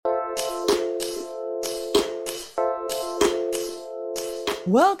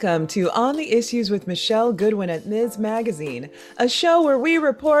Welcome to On the Issues with Michelle Goodwin at Ms. Magazine, a show where we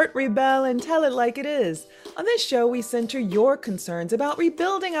report, rebel, and tell it like it is. On this show, we center your concerns about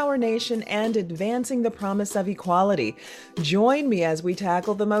rebuilding our nation and advancing the promise of equality. Join me as we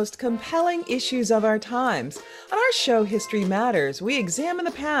tackle the most compelling issues of our times. On our show, History Matters, we examine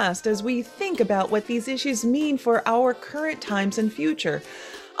the past as we think about what these issues mean for our current times and future.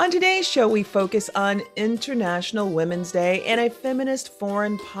 On today's show, we focus on International Women's Day and a feminist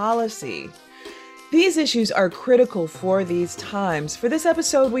foreign policy. These issues are critical for these times. For this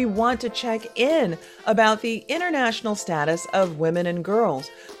episode, we want to check in about the international status of women and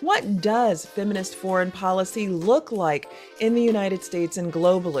girls. What does feminist foreign policy look like in the United States and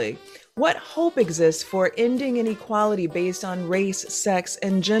globally? What hope exists for ending inequality based on race, sex,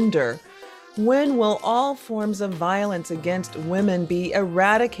 and gender? When will all forms of violence against women be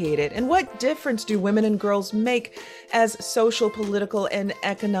eradicated? And what difference do women and girls make as social, political, and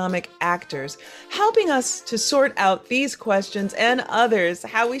economic actors? Helping us to sort out these questions and others,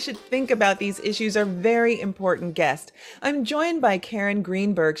 how we should think about these issues, are very important guests. I'm joined by Karen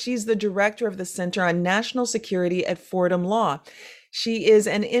Greenberg. She's the director of the Center on National Security at Fordham Law. She is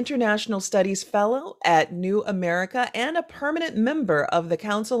an International Studies Fellow at New America and a permanent member of the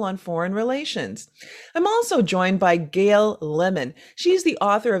Council on Foreign Relations. I'm also joined by Gail Lemon. She's the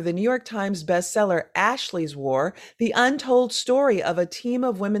author of the New York Times bestseller Ashley's War, the untold story of a team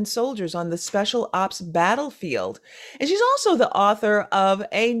of women soldiers on the Special Ops battlefield. And she's also the author of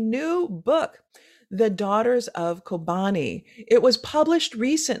a new book, The Daughters of Kobani. It was published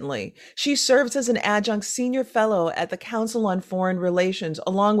recently. She serves as an adjunct senior fellow at the Council on Foreign Relations,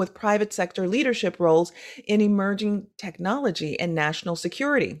 along with private sector leadership roles in emerging technology and national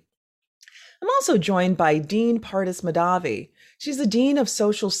security. I'm also joined by Dean Pardis Mahdavi. She's the Dean of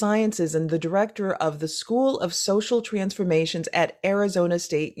Social Sciences and the Director of the School of Social Transformations at Arizona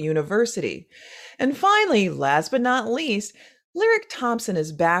State University. And finally, last but not least, Lyric Thompson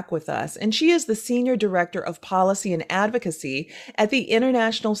is back with us, and she is the Senior Director of Policy and Advocacy at the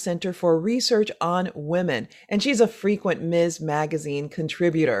International Center for Research on Women, and she's a frequent Ms. Magazine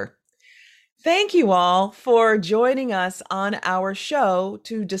contributor. Thank you all for joining us on our show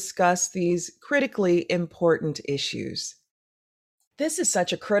to discuss these critically important issues. This is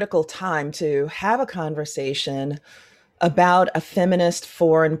such a critical time to have a conversation about a feminist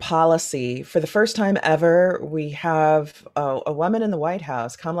foreign policy. For the first time ever, we have a woman in the White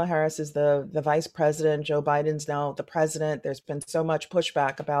House. Kamala Harris is the vice president. Joe Biden's now the president. There's been so much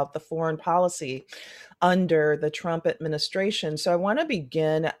pushback about the foreign policy under the Trump administration. So I want to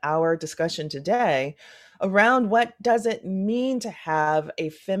begin our discussion today around what does it mean to have a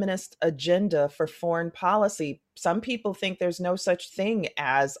feminist agenda for foreign policy. Some people think there's no such thing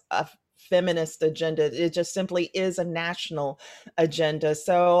as a feminist agenda. It just simply is a national agenda.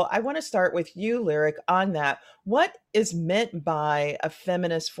 So I want to start with you, Lyric, on that. What is meant by a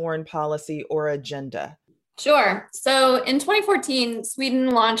feminist foreign policy or agenda? Sure. So in 2014, Sweden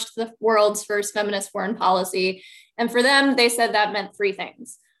launched the world's first feminist foreign policy. And for them, they said that meant three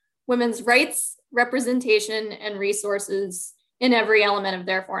things: women's rights, representation, and resources in every element of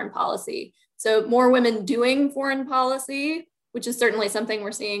their foreign policy. So more women doing foreign policy, which is certainly something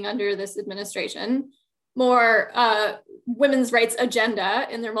we're seeing under this administration, more women's rights agenda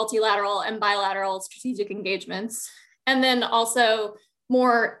in their multilateral and bilateral strategic engagements, and then also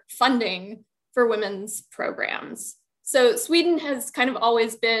more funding for women's programs. So Sweden has kind of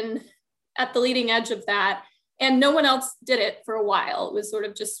always been at the leading edge of that, and no one else did it for a while. It was sort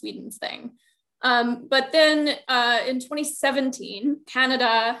of just Sweden's thing. But then in 2017,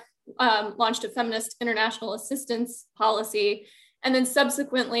 Canada launched a feminist international assistance policy, and then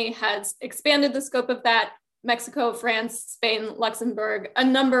subsequently has expanded the scope of that. Mexico, France, Spain, Luxembourg, a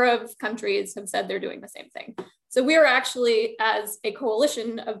number of countries have said they're doing the same thing. So we are actually, as a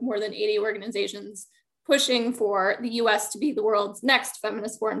coalition of more than 80 organizations, pushing for the US to be the world's next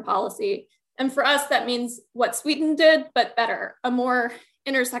feminist foreign policy. And for us, that means what Sweden did, but better, a more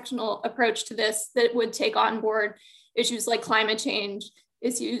intersectional approach to this that would take on board issues like climate change,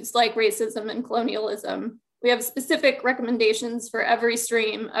 issues like racism and colonialism. We have specific recommendations for every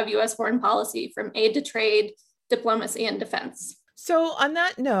stream of US foreign policy, from aid to trade, diplomacy, and defense. So on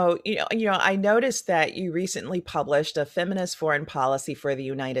that note, I noticed that you recently published a feminist foreign policy for the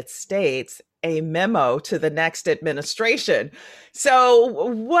United States, a memo to the next administration. So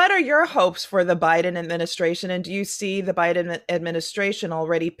what are your hopes for the Biden administration? And do you see the Biden administration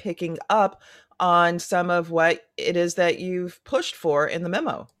already picking up on some of what it is that you've pushed for in the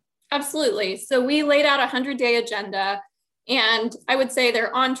memo? Absolutely. So we laid out a 100-day agenda, and I would say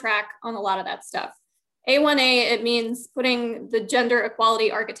they're on track on a lot of that stuff. A1A, it means putting the gender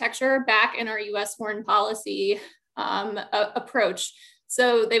equality architecture back in our US foreign policy approach.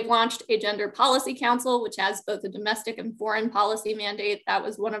 So they've launched a gender policy council, which has both a domestic and foreign policy mandate. That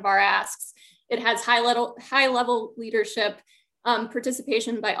was one of our asks. It has high level leadership,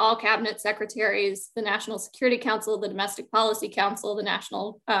 participation by all cabinet secretaries, the National Security Council, the Domestic Policy Council, the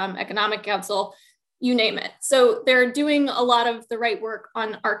National Economic Council, you name it. So they're doing a lot of the right work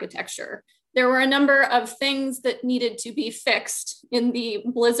on architecture. There were a number of things that needed to be fixed in the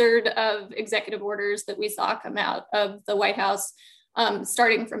blizzard of executive orders that we saw come out of the White House,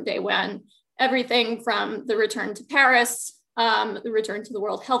 starting from day one. Everything from the return to Paris, the return to the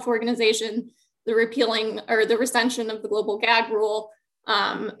World Health Organization, the repealing or the recension of the global gag rule,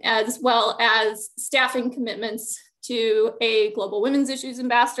 as well as staffing commitments to a global women's issues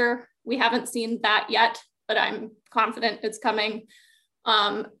ambassador. We haven't seen that yet, but I'm confident it's coming.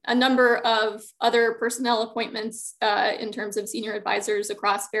 A number of other personnel appointments in terms of senior advisors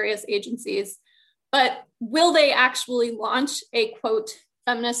across various agencies. But will they actually launch a, quote,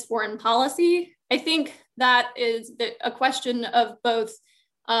 feminist foreign policy? I think that is a question of both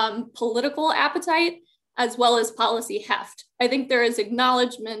political appetite as well as policy heft. I think there is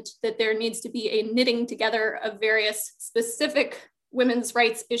acknowledgement that there needs to be a knitting together of various specific women's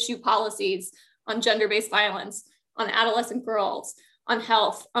rights issue policies on gender-based violence, on adolescent girls, on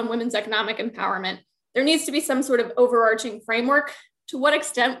health, on women's economic empowerment. There needs to be some sort of overarching framework. To what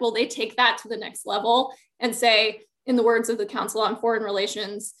extent will they take that to the next level and say, in the words of the Council on Foreign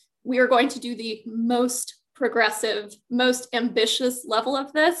Relations, we are going to do the most progressive, most ambitious level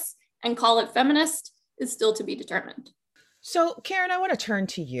of this and call it feminist, is still to be determined. So, Karen, I want to turn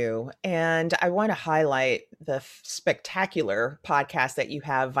to you, and I want to highlight the spectacular podcast that you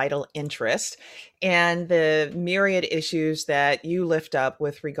have, Vital Interest, and the myriad issues that you lift up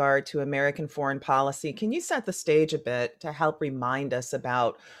with regard to American foreign policy. Can you set the stage a bit to help remind us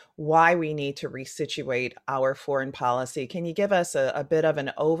about why we need to resituate our foreign policy? Can you give us a bit of an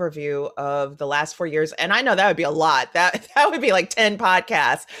overview of the last 4 years? And I know that would be a lot. That would be like 10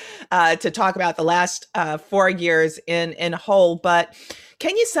 podcasts to talk about the last 4 years in whole. But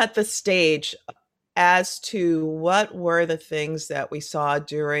can you set the stage as to what were the things that we saw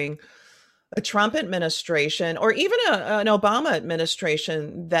during a Trump administration or even an Obama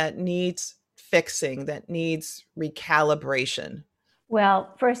administration that needs fixing, that needs recalibration?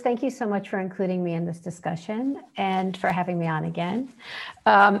 Well, first, thank you so much for including me in this discussion and for having me on again.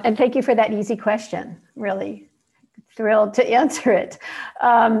 And thank you for that easy question. Really thrilled to answer it.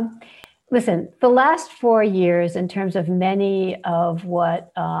 Listen, the last 4 years, in terms of many of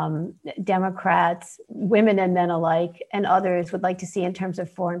what Democrats, women and men alike, and others would like to see in terms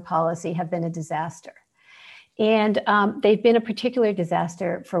of foreign policy, have been a disaster. And they've been a particular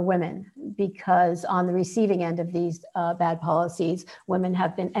disaster for women because on the receiving end of these bad policies, women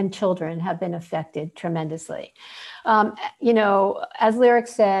have been, and children have been affected tremendously. You know, as Lyric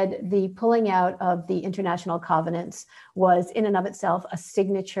said, the pulling out of the international covenants was in and of itself a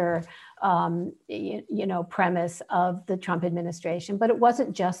signature premise of the Trump administration, but it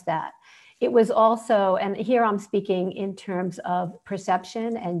wasn't just that. It was also, and here I'm speaking in terms of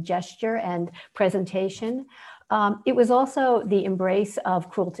perception and gesture and presentation, it was also the embrace of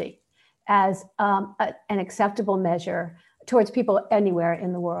cruelty as an acceptable measure towards people anywhere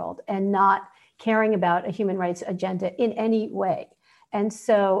in the world and not caring about a human rights agenda in any way. And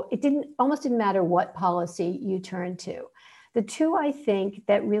so it almost didn't matter what policy you turned to. The two, I think,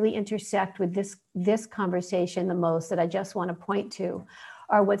 that really intersect with this conversation the most that I just want to point to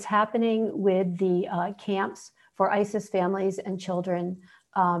are what's happening with the camps for ISIS families and children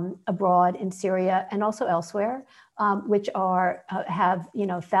abroad in Syria and also elsewhere, which have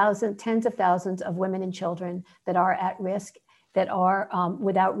tens of thousands of women and children that are at risk, that are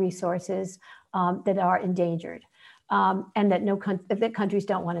without resources, that are endangered, and that countries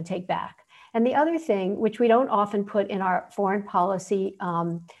don't want to take back. And the other thing, which we don't often put in our foreign policy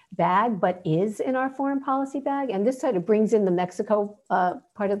bag, but is in our foreign policy bag, and this sort of brings in the Mexico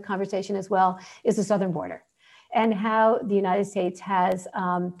part of the conversation as well, is the southern border and how the United States has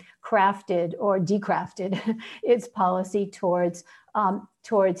crafted or decrafted its policy towards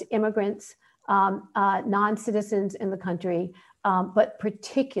immigrants, non-citizens in the country, but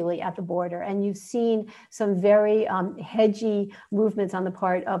particularly at the border. And you've seen some very hedgy movements on the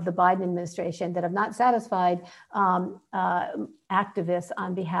part of the Biden administration that have not satisfied activists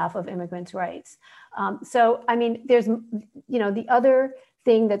on behalf of immigrants' rights. So, I mean, there's, the other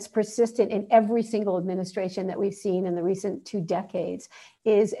thing that's persistent in every single administration that we've seen in the recent 2 decades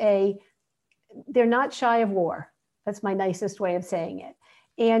is they're not shy of war. That's my nicest way of saying it.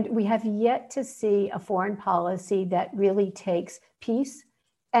 And we have yet to see a foreign policy that really takes peace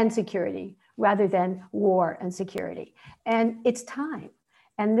and security rather than war and security. And it's time.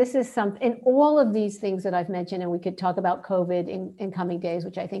 And this is something, in all of these things that I've mentioned, and we could talk about COVID in coming days,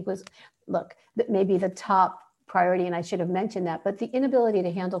 which I think was, look, maybe the top priority, and I should have mentioned that, but the inability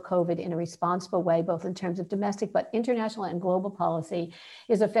to handle COVID in a responsible way, both in terms of domestic, but international and global policy,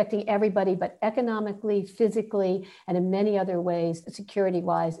 is affecting everybody, but economically, physically, and in many other ways,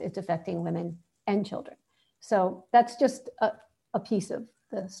 security-wise, it's affecting women and children. So that's just a piece of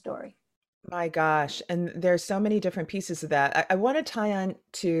the story. My gosh. And there's so many different pieces of that. I want to tie on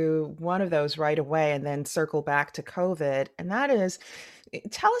to one of those right away and then circle back to COVID. And that is,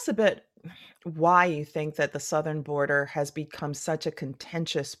 tell us a bit why you think that the southern border has become such a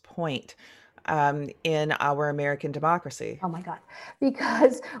contentious point in our American democracy. Oh my God,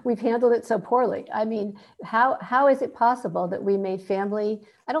 because we've handled it so poorly. I mean, how is it possible that we made family,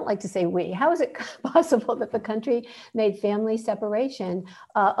 I don't like to say we, how is it possible that the country made family separation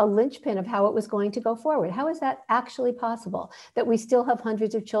a linchpin of how it was going to go forward? How is that actually possible? That we still have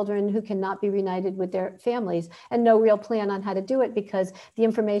hundreds of children who cannot be reunited with their families and no real plan on how to do it because the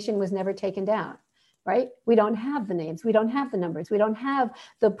information was never taken down. Right? We don't have the names. We don't have the numbers. We don't have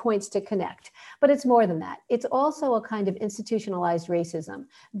the points to connect. But it's more than that. It's also a kind of institutionalized racism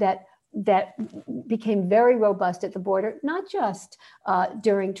that became very robust at the border, not just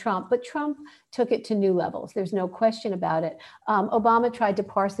during Trump, but Trump took it to new levels. There's no question about it. Obama tried to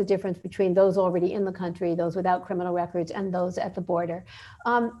parse the difference between those already in the country, those without criminal records, and those at the border.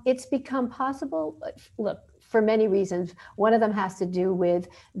 It's become possible. Look, for many reasons. One of them has to do with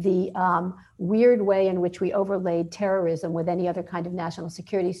the weird way in which we overlaid terrorism with any other kind of national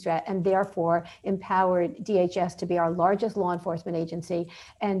security threat, and therefore empowered DHS to be our largest law enforcement agency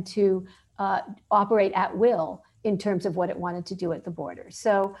and to operate at will in terms of what it wanted to do at the border.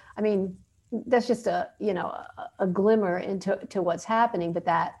 So, I mean, that's just a glimmer into what's happening, but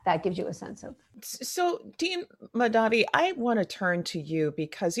that gives you a sense of. So, Dean Mahdavi, I want to turn to you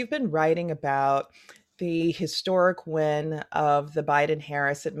because you've been writing about the historic win of the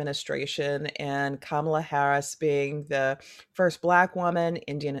Biden-Harris administration and Kamala Harris being the first Black woman,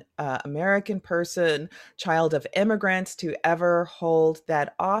 Indian American person, child of immigrants to ever hold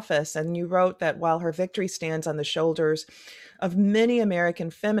that office. And you wrote that while her victory stands on the shoulders of many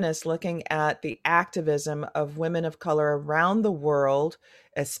American feminists looking at the activism of women of color around the world,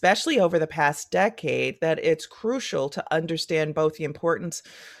 especially over the past decade, that it's crucial to understand both the importance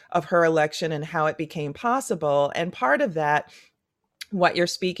of her election and how it became possible. And part of that, what you're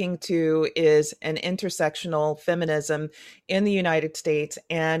speaking to, is an intersectional feminism in the United States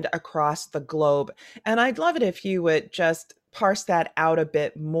and across the globe. And I'd love it if you would just parse that out a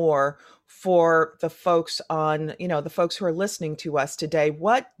bit more for the folks the folks who are listening to us today.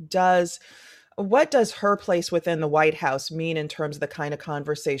 What does her place within the White House mean in terms of the kind of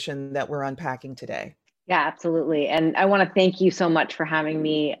conversation that we're unpacking today? Yeah, absolutely. And I want to thank you so much for having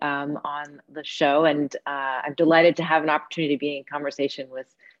me on the show. And I'm delighted to have an opportunity to be in conversation with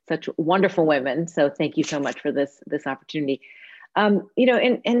such wonderful women. So thank you so much for this opportunity.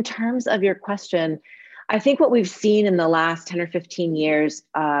 In terms of your question, I think what we've seen in the last 10 or 15 years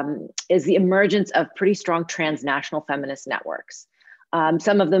is the emergence of pretty strong transnational feminist networks.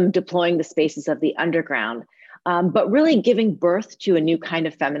 Some of them deploying the spaces of the underground. But really giving birth to a new kind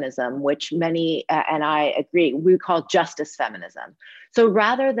of feminism, which many, and I agree, we call justice feminism. So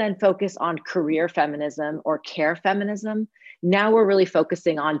rather than focus on career feminism or care feminism, now we're really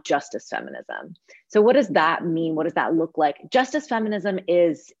focusing on justice feminism. So what does that mean? What does that look like? Justice feminism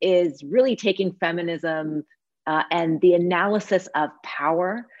is really taking feminism and the analysis of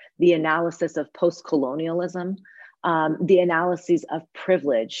power, the analysis of post-colonialism, the analyses of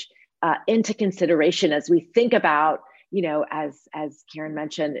privilege, into consideration as we think about, as Karen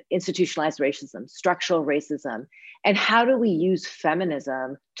mentioned, institutionalized racism, structural racism, and how do we use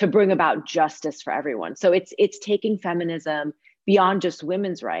feminism to bring about justice for everyone? So it's taking feminism beyond just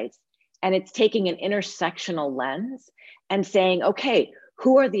women's rights, and it's taking an intersectional lens and saying, okay,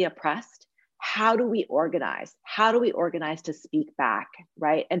 who are the oppressed? How do we organize? How do we organize to speak back,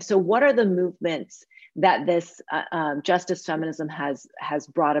 right? And so what are the movements that this justice feminism has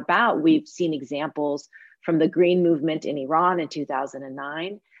brought about? We've seen examples from the Green Movement in Iran in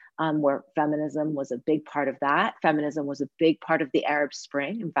 2009, where feminism was a big part of that. Feminism was a big part of the Arab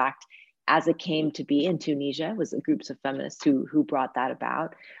Spring. In fact, as it came to be in Tunisia, it was groups of feminists who brought that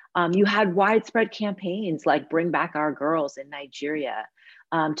about. You had widespread campaigns like Bring Back Our Girls in Nigeria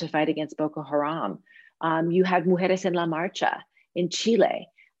to fight against Boko Haram. You had Mujeres en la Marcha in Chile.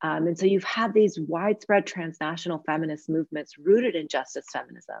 And so you've had these widespread transnational feminist movements rooted in justice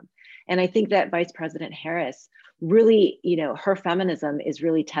feminism. And I think that Vice President Harris really, her feminism is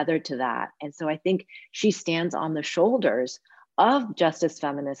really tethered to that. And so I think she stands on the shoulders of justice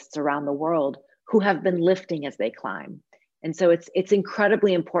feminists around the world who have been lifting as they climb. And so it's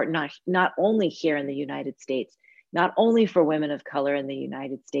incredibly important, not only here in the United States, not only for women of color in the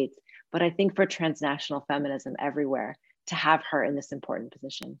United States, but I think for transnational feminism everywhere, to have her in this important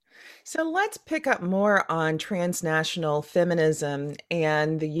position. So let's pick up more on transnational feminism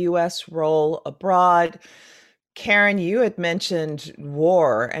and the US role abroad. Karen, you had mentioned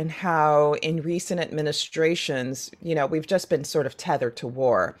war and how in recent administrations, we've just been sort of tethered to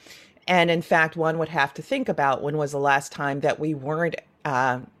war. And in fact, one would have to think about when was the last time that we weren't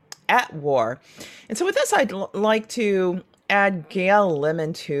at war. And so with this, I'd like to add Gail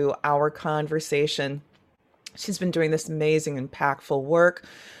Lemon to our conversation. She's been doing this amazing, impactful work,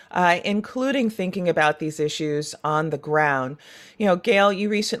 including thinking about these issues on the ground. Gail, you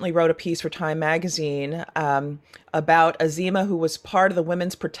recently wrote a piece for Time Magazine about Azima, who was part of the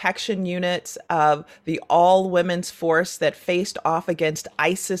Women's Protection Unit of the all-women's force that faced off against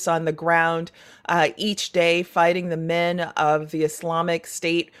ISIS on the ground each day, fighting the men of the Islamic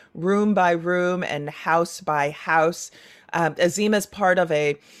State room by room and house by house. Azima is part of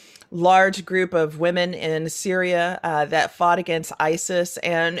a large group of women in Syria that fought against ISIS,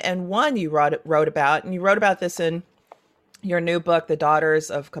 and one you wrote about, and you wrote about this in your new book, The Daughters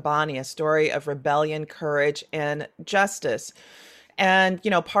of Kobani, a story of rebellion, courage, and justice. And,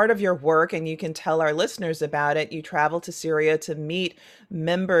 part of your work, and you can tell our listeners about it, you travel to Syria to meet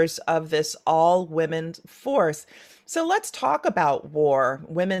members of this all-women force. So let's talk about war,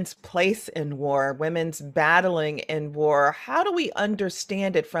 women's place in war, women's battling in war. How do we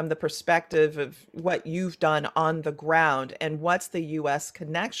understand it from the perspective of what you've done on the ground, and what's the U.S.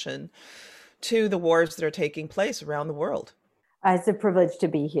 connection to the wars that are taking place around the world? It's a privilege to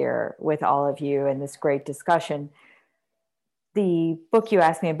be here with all of you in this great discussion. The book you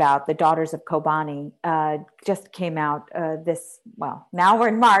asked me about, The Daughters of Kobani, just came out now we're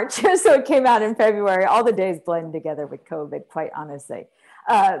in March, so it came out in February. All the days blend together with COVID, quite honestly.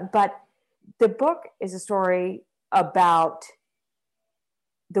 But the book is a story about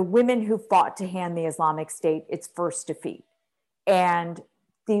the women who fought to hand the Islamic State its first defeat. And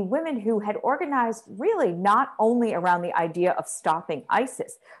the women who had organized really not only around the idea of stopping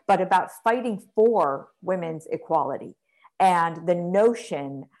ISIS, but about fighting for women's equality. And the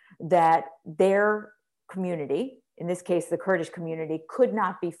notion that their community, in this case, the Kurdish community, could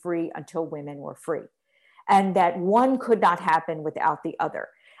not be free until women were free. And that one could not happen without the other.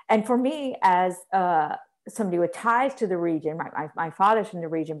 And for me, as somebody with ties to the region, my father's from the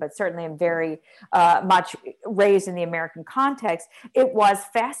region, but certainly I'm very much raised in the American context, it was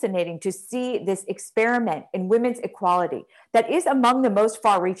fascinating to see this experiment in women's equality that is among the most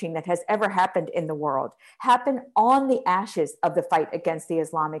far-reaching that has ever happened in the world, happen on the ashes of the fight against the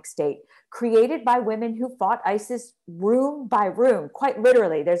Islamic State, created by women who fought ISIS room by room, quite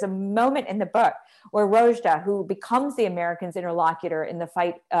literally. There's a moment in the book where Rojda, who becomes the Americans' interlocutor in the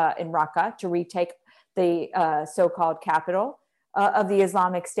fight in Raqqa to retake the so-called capital of the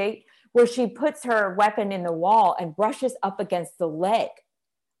Islamic State, where she puts her weapon in the wall and brushes up against the leg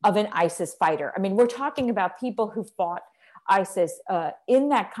of an ISIS fighter. I mean, we're talking about people who fought ISIS in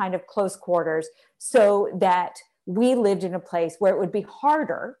that kind of close quarters so that we lived in a place where it would be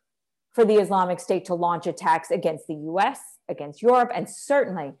harder for the Islamic State to launch attacks against the US, against Europe, and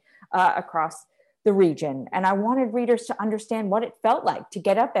certainly across the region. And I wanted readers to understand what it felt like to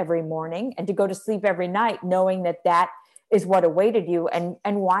get up every morning and to go to sleep every night, knowing that that is what awaited you and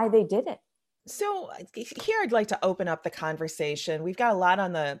why they did it. So here I'd like to open up the conversation. We've got a lot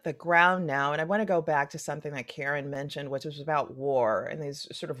on the ground now, and I want to go back to something that Karen mentioned, which was about war and these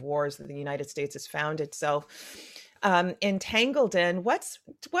sort of wars that the United States has found itself entangled in. What's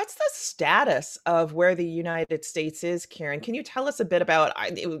the status of where the United States is, Karen? Can you tell us a bit about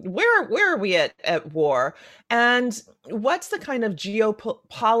where are we at war, and what's the kind of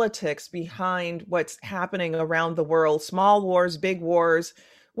geopolitics behind what's happening around the world? Small wars, big wars,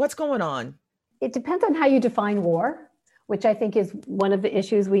 what's going on? It depends on how you define war, which I think is one of the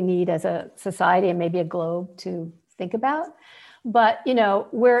issues we need as a society and maybe a globe to think about. But,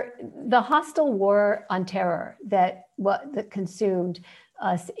 we're the hostile war on terror that consumed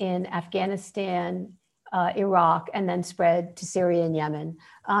us in Afghanistan, Iraq, and then spread to Syria and Yemen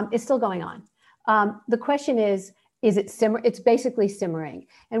is still going on. The question is it it's basically simmering.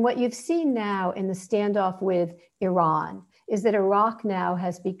 And what you've seen now in the standoff with Iran is that Iraq now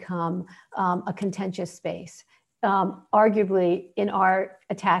has become a contentious space. arguably in our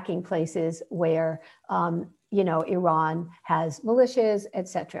attacking places where Iran has militias, et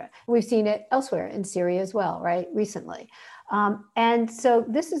cetera. We've seen it elsewhere in Syria as well, right, recently. And so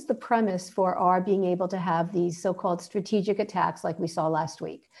this is the premise for our being able to have these so-called strategic attacks like we saw last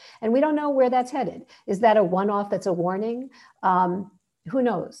week. And we don't know where that's headed. Is that a one-off that's a warning? Who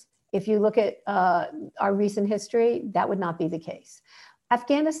knows? If you look at our recent history, that would not be the case.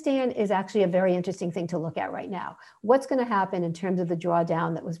 Afghanistan is actually a very interesting thing to look at right now. What's going to happen in terms of the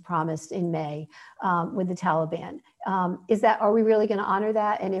drawdown that was promised in May with the Taliban? Are we really going to honor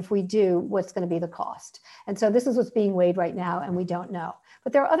that? And if we do, what's going to be the cost? And so this is what's being weighed right now, and we don't know.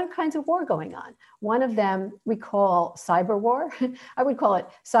 But there are other kinds of war going on. One of them we call cyber war. I would call it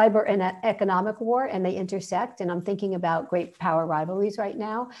cyber and economic war, and they intersect. And I'm thinking about great power rivalries right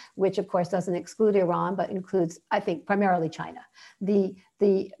now, which of course doesn't exclude Iran, but includes, I think, primarily China.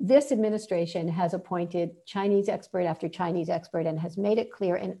 This administration has appointed Chinese expert after Chinese expert and has made it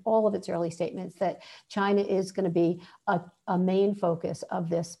clear in all of its early statements that China is going to be a main focus of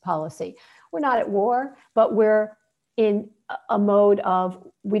this policy. We're not at war, but we're in a mode of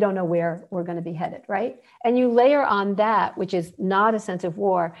we don't know where we're going to be headed, right? And you layer on that, which is not a sense of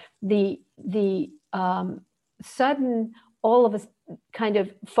war, the sudden, all of us kind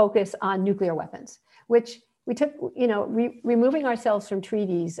of focus on nuclear weapons, which we took, removing ourselves from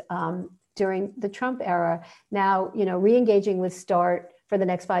treaties during the Trump era, now, re-engaging with START for the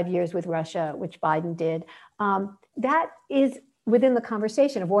next 5 years with Russia, which Biden did, that is within the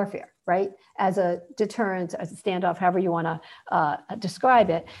conversation of warfare, right? As a deterrent, as a standoff, however you want to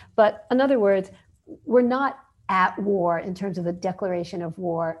describe it. But in other words, we're not at war in terms of the declaration of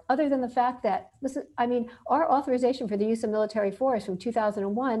war, other than the fact that, our authorization for the use of military force from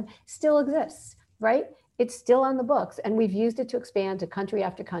 2001 still exists, right? It's still on the books, and we've used it to expand to country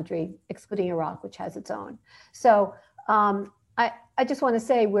after country, excluding Iraq, which has its own. So I just want to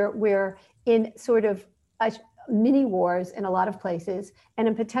say we're in sort of mini wars in a lot of places and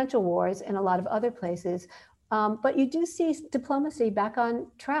in potential wars in a lot of other places. But you do see diplomacy back on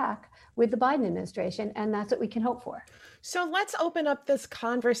track with the Biden administration, and that's what we can hope for. So let's open up this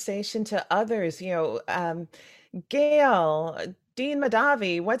conversation to others. Gail, Dean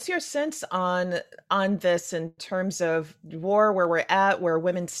Mahdavi, what's your sense on this in terms of war, where we're at, where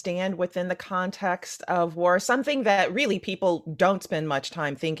women stand within the context of war, something that really people don't spend much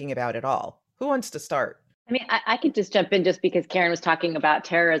time thinking about at all? Who wants to start? I could just jump in just because Karen was talking about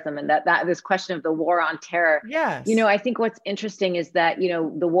terrorism and that this question of the war on terror. Yes. I think what's interesting is that,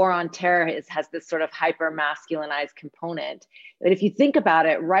 the war on terror has this sort of hyper masculinized component. But if you think about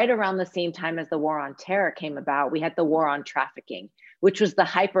it, right around the same time as the war on terror came about, we had the war on trafficking, which was the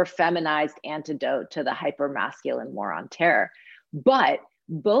hyper feminized antidote to the hyper masculine war on terror. But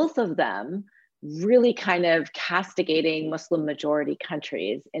both of them really kind of castigating Muslim majority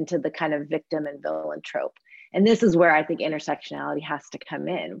countries into the kind of victim and villain trope. And this is where I think intersectionality has to come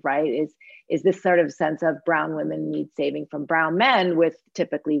in, right? Is this sort of sense of brown women need saving from brown men with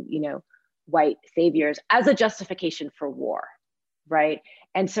typically, white saviors as a justification for war, right?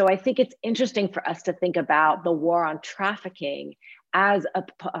 And so I think it's interesting for us to think about the war on trafficking as a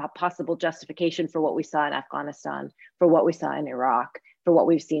possible justification for what we saw in Afghanistan, for what we saw in Iraq, for what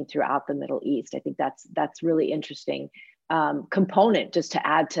we've seen throughout the Middle East. I think that's really interesting component just to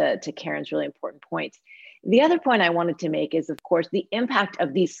add to Karen's really important points. The other point I wanted to make is, of course, the impact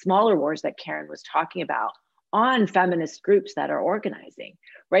of these smaller wars that Karen was talking about on feminist groups that are organizing,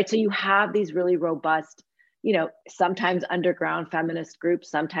 right? So you have these really robust, sometimes underground feminist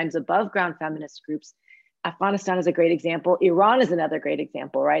groups, sometimes above ground feminist groups. Afghanistan is a great example. Iran is another great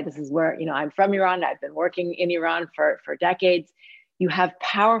example, right? This is where, I'm from Iran. I've been working in Iran for decades. You have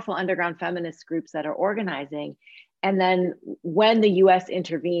powerful underground feminist groups that are organizing. And then when the US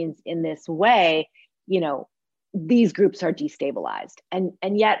intervenes in this way, these groups are destabilized. And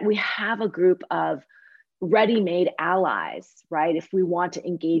yet we have a group of ready-made allies, right? If we want to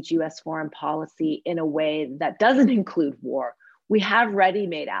engage US foreign policy in a way that doesn't include war, we have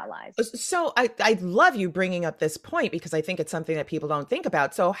ready-made allies. So I love you bringing up this point because I think it's something that people don't think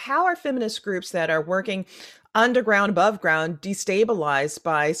about. So how are feminist groups that are working underground, above ground, destabilized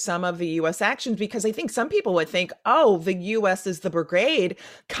by some of the U.S. actions? Because I think some people would think, oh, the U.S. is the brigade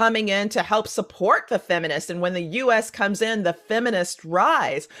coming in to help support the feminists. And when the U.S. comes in, the feminists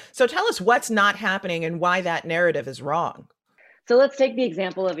rise. So tell us what's not happening and why that narrative is wrong. So let's take the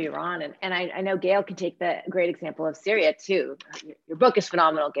example of Iran. And I know Gail can take the great example of Syria too. Your book is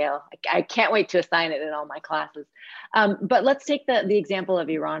phenomenal, Gail. I can't wait to assign it in all my classes. But let's take the example of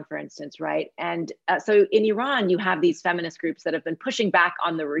Iran, for instance, right? And so in Iran, you have these feminist groups that have been pushing back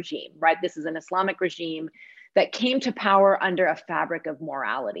on the regime, right? This is an Islamic regime. that came to power under a fabric of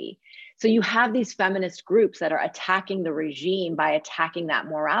morality. So you have these feminist groups that are attacking the regime by attacking that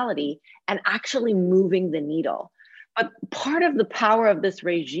morality and actually moving the needle. But part of the power of this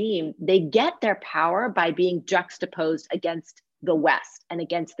regime, they get their power by being juxtaposed against the West and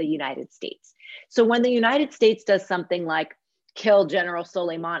against the United States. So when the United States does something like kill General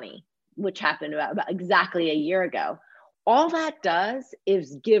Soleimani, which happened about exactly a year ago, all that does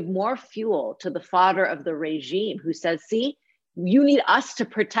is give more fuel to the fodder of the regime who says, see, you need us to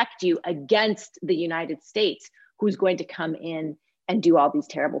protect you against the United States, who's going to come in and do all these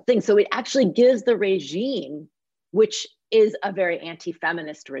terrible things. So it actually gives the regime, which is a very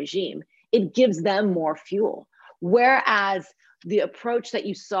anti-feminist regime, it gives them more fuel. Whereas the approach that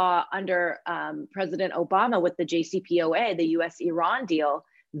you saw under President Obama with the JCPOA, the US-Iran deal,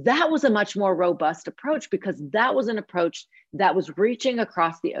 that was a much more robust approach because that was an approach that was reaching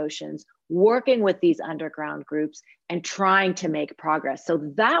across the oceans, working with these underground groups and trying to make progress. So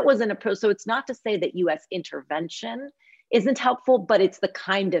that was an approach. So it's not to say that US intervention isn't helpful, but it's the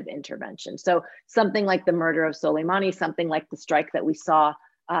kind of intervention. So something like the murder of Soleimani, something like the strike that we saw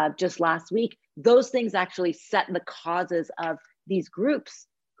just last week, those things actually set the causes of these groups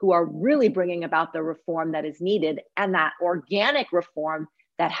who are really bringing about the reform that is needed, and that organic reform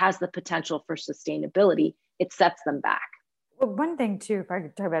that has the potential for sustainability, it sets them back. Well, one thing too, if I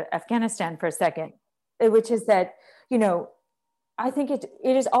could talk about Afghanistan for a second, which is that, you know, I think it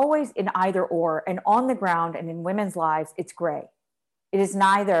is always an either or, and on the ground and in women's lives, it's gray. It is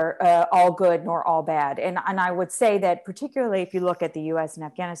neither all good nor all bad. And I would say that particularly if you look at the US and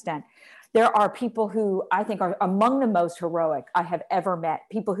Afghanistan, there are people who I think are among the most heroic I have ever met.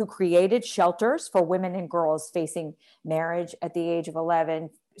 People who created shelters for women and girls facing marriage at the age of 11,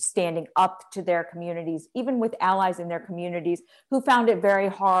 standing up to their communities, even with allies in their communities who found it very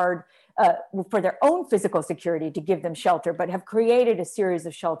hard for their own physical security to give them shelter, but have created a series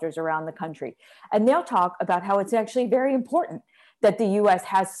of shelters around the country. And they'll talk about how it's actually very important that the US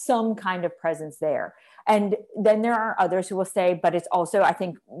has some kind of presence there. And then there are others who will say, but it's also, I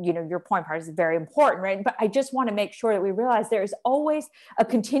think, you know, your point part is very important, right? But I just want to make sure that we realize there is always a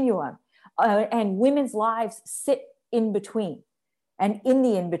continuum and women's lives sit in between and in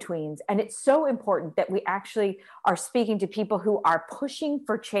the in-betweens. And it's so important that we actually are speaking to people who are pushing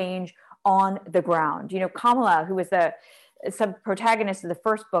for change on the ground. You know, Kamala, who was some protagonist of the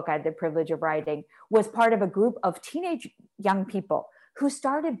first book I had the privilege of writing, was part of a group of teenage young people who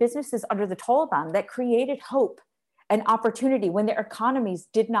started businesses under the Taliban that created hope and opportunity when their economies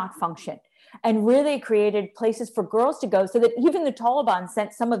did not function, and really created places for girls to go so that even the Taliban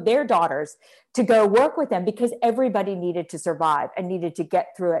sent some of their daughters to go work with them because everybody needed to survive and needed to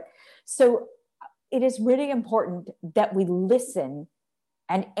get through it. So it is really important that we listen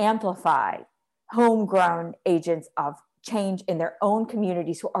and amplify homegrown agents of change in their own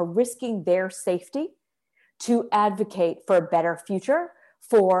communities who are risking their safety to advocate for a better future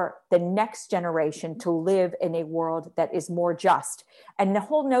for the next generation to live in a world that is more just. And the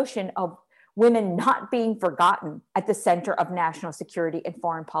whole notion of women not being forgotten at the center of national security and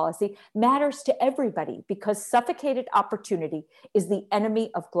foreign policy matters to everybody because suffocated opportunity is the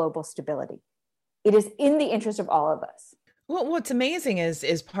enemy of global stability. It is in the interest of all of us. Well, what's amazing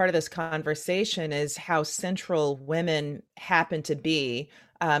is part of this conversation is how central women happen to be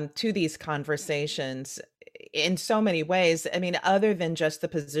to these conversations in so many ways. I mean, other than just the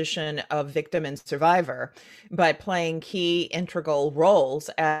position of victim and survivor, but playing key integral roles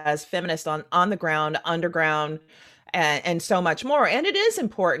as feminists on the ground, underground, and so much more. And it is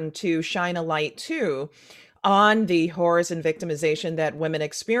important to shine a light too on the horrors and victimization that women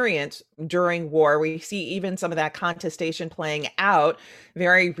experience during war. We see even some of that contestation playing out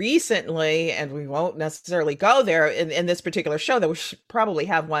very recently, and we won't necessarily go there in this particular show, though we should probably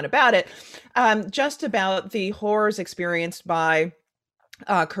have one about it, just about the horrors experienced by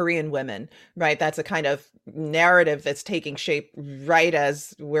Korean women, right? That's a kind of narrative that's taking shape right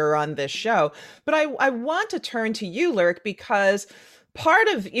as we're on this show. But I want to turn to you, Lyric, because part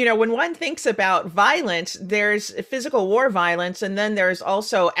of, you know, when one thinks about violence, there's physical war violence, and then there's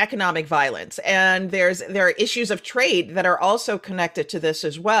also economic violence, and there are issues of trade that are also connected to this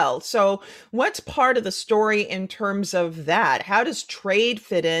as well. So what's part of the story in terms of that? How does trade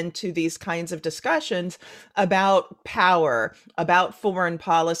fit into these kinds of discussions about power, about foreign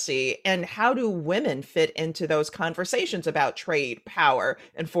policy, and how do women fit into those conversations about trade, power,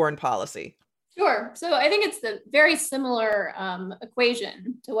 and foreign policy? Sure. So I think it's the very similar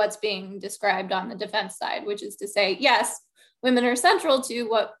equation to what's being described on the defense side, which is to say, yes, women are central to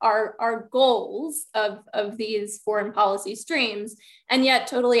what are our goals of these foreign policy streams, and yet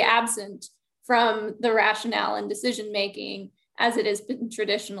totally absent from the rationale and decision-making as it has been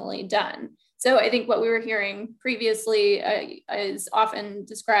traditionally done. So I think what we were hearing previously is often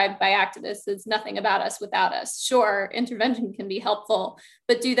described by activists as nothing about us without us. Sure, intervention can be helpful,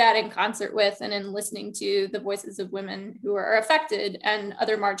 but do that in concert with and in listening to the voices of women who are affected and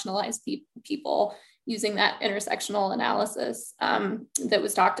other marginalized people using that intersectional analysis that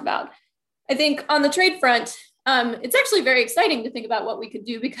was talked about. I think on the trade front, it's actually very exciting to think about what we could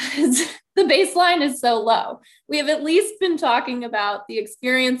do because the baseline is so low. We have at least been talking about the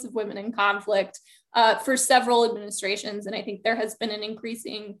experience of women in conflict for several administrations. And I think there has been an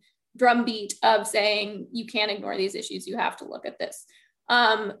increasing drumbeat of saying, you can't ignore these issues, you have to look at this.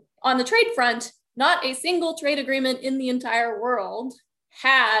 On the trade front, not a single trade agreement in the entire world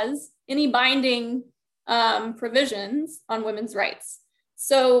has any binding provisions on women's rights.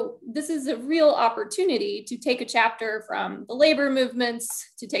 So this is a real opportunity to take a chapter from the labor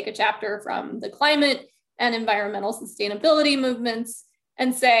movements, to take a chapter from the climate and environmental sustainability movements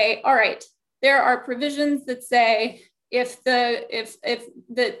and say, all right, there are provisions that say if there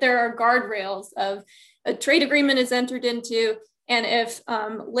are guardrails of a trade agreement is entered into, and if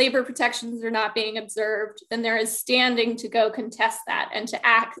labor protections are not being observed, then there is standing to go contest that and to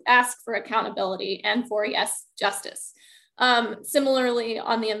ask for accountability and for, yes, justice. Similarly,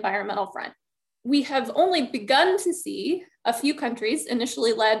 on the environmental front, we have only begun to see a few countries,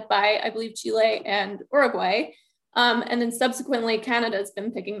 initially led by, I believe, Chile and Uruguay, and then subsequently Canada has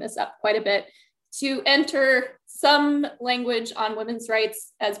been picking this up quite a bit, to enter some language on women's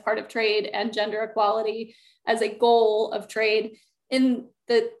rights as part of trade and gender equality as a goal of trade in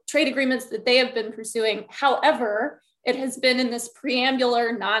the trade agreements that they have been pursuing. However, it has been in this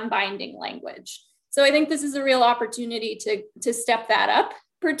preambular, non-binding language. So I think this is a real opportunity to step that up,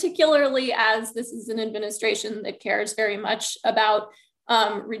 particularly as this is an administration that cares very much about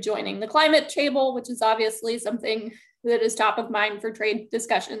rejoining the climate table, which is obviously something that is top of mind for trade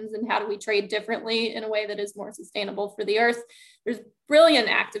discussions and how do we trade differently in a way that is more sustainable for the earth. There's brilliant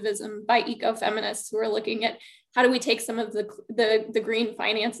activism by ecofeminists who are looking at how do we take some of the green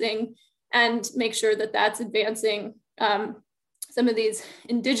financing and make sure that that's advancing some of these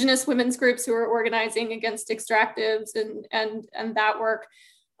indigenous women's groups who are organizing against extractives and that work.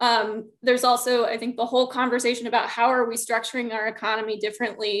 There's also, I think, the whole conversation about how are we structuring our economy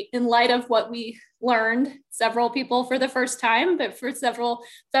differently in light of what we learned, several people for the first time, but for several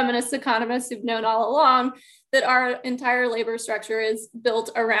feminist economists who've known all along, that our entire labor structure is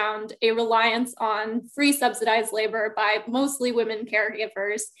built around a reliance on free subsidized labor by mostly women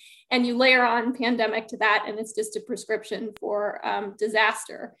caregivers. And you layer on pandemic to that, and it's just a prescription for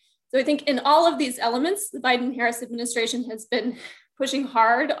disaster. So I think in all of these elements, the Biden-Harris administration has been pushing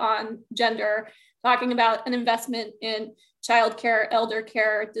hard on gender, talking about an investment in childcare, elder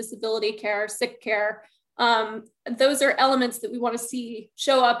care, disability care, sick care. Those are elements that we want to see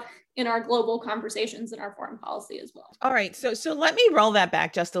show up in our global conversations and our foreign policy as well. All right. So let me roll that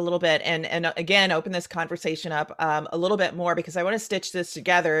back just a little bit and again, open this conversation up a little bit more because I want to stitch this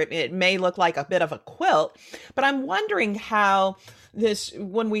together. It may look like a bit of a quilt, but I'm wondering how this,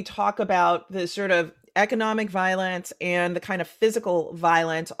 when we talk about this sort of economic violence and the kind of physical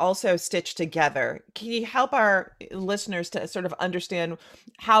violence also stitched together, can you help our listeners to sort of understand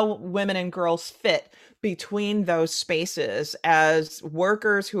how women and girls fit between those spaces as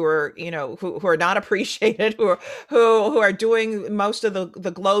workers who are, who are not appreciated, who are doing most of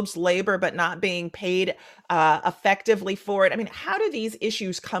the globe's labor, but not being paid effectively for it? I mean, how do these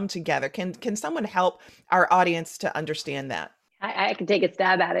issues come together? Can someone help our audience to understand that? I can take a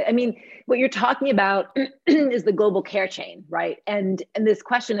stab at it. I mean, what you're talking about is the global care chain, right? And this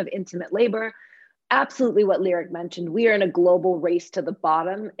question of intimate labor, absolutely what Lyric mentioned. We are in a global race to the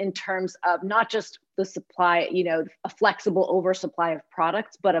bottom in terms of not just the supply, a flexible oversupply of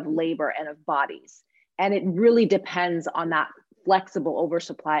products, but of labor and of bodies. And it really depends on that flexible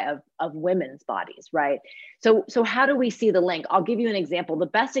oversupply of women's bodies, right? So how do we see the link? I'll give you an example. The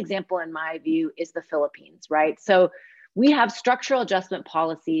best example in my view is the Philippines, right? So we have structural adjustment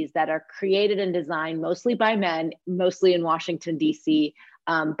policies that are created and designed mostly by men, mostly in Washington, D.C.,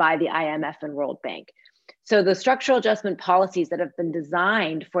 by the IMF and World Bank. So the structural adjustment policies that have been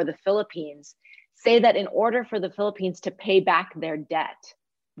designed for the Philippines say that in order for the Philippines to pay back their debt,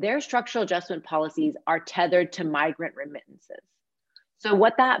 their structural adjustment policies are tethered to migrant remittances. So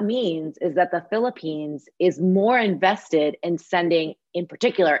what that means is that the Philippines is more invested in sending, in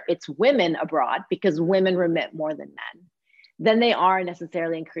particular, its women abroad, because women remit more than men, than they are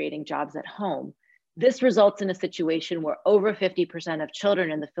necessarily in creating jobs at home. This results in a situation where over 50% of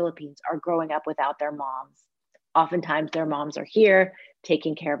children in the Philippines are growing up without their moms. Oftentimes their moms are here,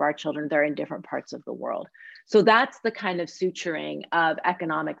 taking care of our children. They're in different parts of the world. So that's the kind of suturing of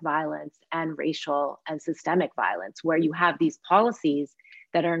economic violence and racial and systemic violence, where you have these policies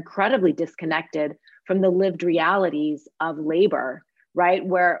that are incredibly disconnected from the lived realities of labor, right?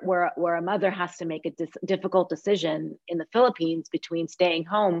 Where a mother has to make a difficult decision in the Philippines between staying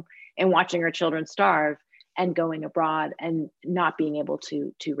home and watching her children starve and going abroad and not being able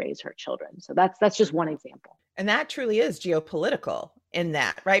to raise her children. So that's just one example. And that truly is geopolitical in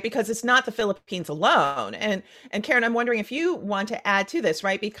that, right? Because it's not the Philippines alone. And Karen, I'm wondering if you want to add to this,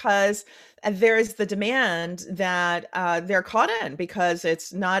 right? Because there is the demand that they're caught in, because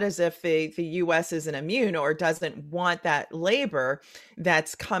it's not as if the U.S. isn't immune or doesn't want that labor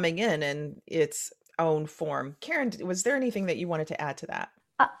that's coming in its own form. Karen, was there anything that you wanted to add to that?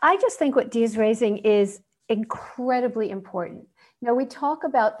 I just think what Dee's raising is incredibly important. Now, we talk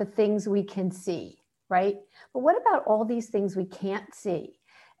about the things we can see, right? But what about all these things we can't see?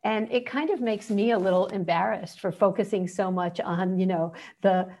 And it kind of makes me a little embarrassed for focusing so much on,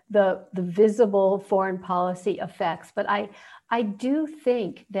 the visible foreign policy effects. But I do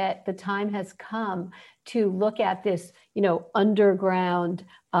think that the time has come to look at this, underground,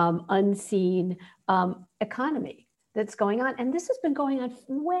 unseen economy that's going on. And this has been going on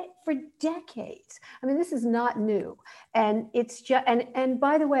for decades. I mean, this is not new. And it's just, and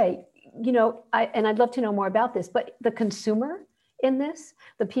by the way, I'd love to know more about this, but the consumer in this,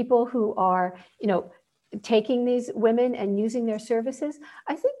 the people who are, taking these women and using their services,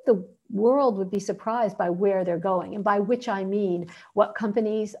 I think the world would be surprised by where they're going. And by which I mean what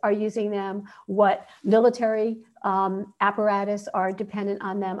companies are using them, what military apparatus are dependent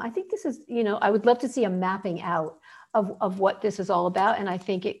on them. I think this is, I would love to see a mapping out of what this is all about. And I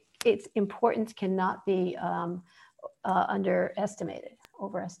think its importance cannot be overestimated.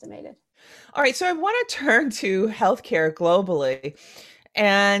 All right, so I want to turn to healthcare globally.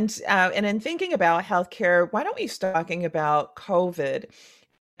 And in thinking about healthcare, why don't we start talking about COVID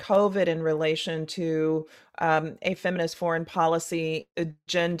in relation to a feminist foreign policy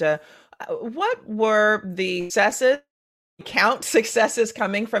agenda? What were the successes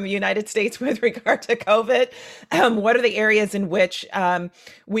coming from the United States with regard to COVID? What are the areas in which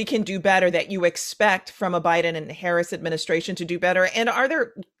we can do better that you expect from a Biden and Harris administration to do better? And are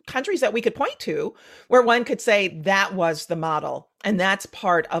there countries that we could point to where one could say that was the model and that's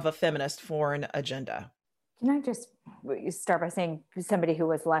part of a feminist foreign agenda? Can I just start by saying somebody who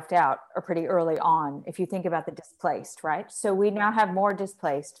was left out or pretty early on, if you think about the displaced, right? So we now have more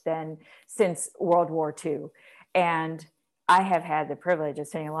displaced than since World War II. And I have had the privilege of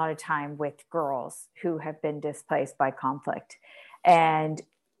spending a lot of time with girls who have been displaced by conflict, and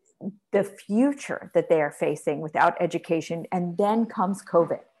the future that they are facing without education. And then comes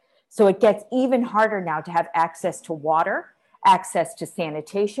COVID. So it gets even harder now to have access to water, access to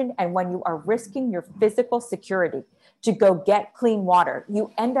sanitation. And when you are risking your physical security to go get clean water,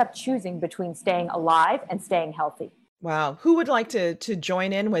 you end up choosing between staying alive and staying healthy. Wow. Who would like to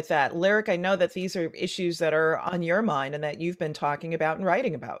join in with that? Lyric, I know that these are issues that are on your mind and that you've been talking about and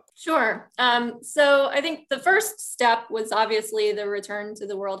writing about. Sure. So I think the first step was obviously the return to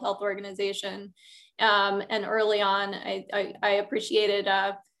the World Health Organization. And early on, I appreciated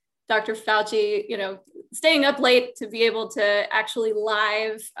Dr. Fauci, staying up late to be able to actually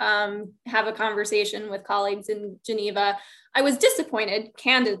live have a conversation with colleagues in Geneva. I was disappointed,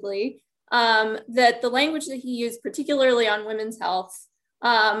 candidly, that the language that he used, particularly on women's health,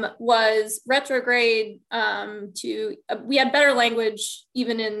 was retrograde we had better language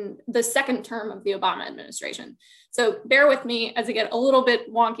even in the second term of the Obama administration. So bear with me as I get a little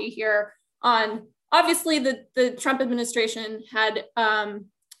bit wonky here on, obviously the Trump administration had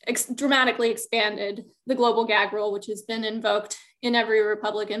dramatically expanded the global gag rule, which has been invoked in every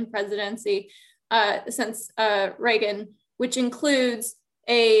Republican presidency since Reagan, which includes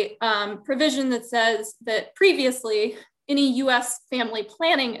a provision that says that previously any U.S. family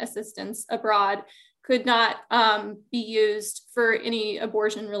planning assistance abroad could not be used for any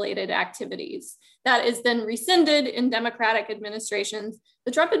abortion-related activities. That is then rescinded in Democratic administrations.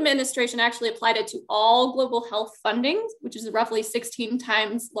 The Trump administration actually applied it to all global health funding, which is a roughly 16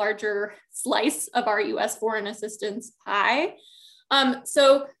 times larger slice of our U.S. foreign assistance pie.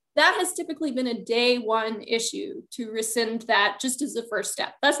 So that has typically been a day one issue to rescind that just as a first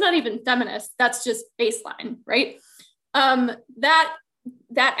step. That's not even feminist, that's just baseline, right?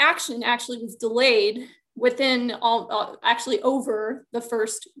 That action actually was delayed within actually over the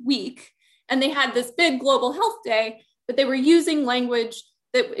first week. And they had this big global health day, but they were using language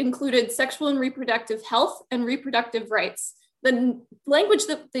that included sexual and reproductive health and reproductive rights The language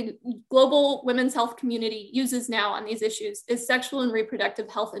that the global women's health community uses now on these issues is sexual and reproductive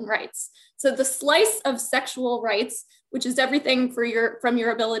health and rights. So the slice of sexual rights, which is everything from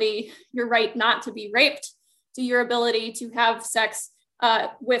your ability, your right not to be raped, to your ability to have sex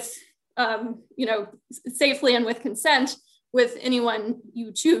with, safely and with consent with anyone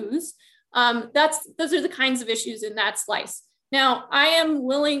you choose. Those are the kinds of issues in that slice. Now, I am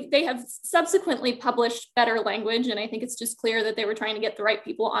willing, they have subsequently published better language, and I think it's just clear that they were trying to get the right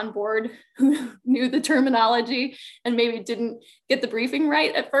people on board who knew the terminology and maybe didn't get the briefing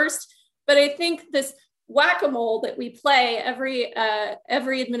right at first. But I think this whack-a-mole that we play every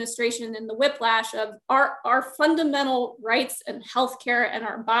administration in the whiplash of our fundamental rights and healthcare and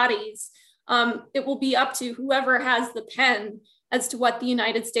our bodies, it will be up to whoever has the pen as to what the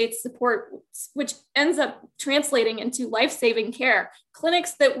United States supports, which ends up translating into life-saving care.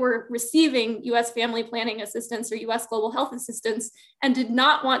 Clinics that were receiving US family planning assistance or US global health assistance and did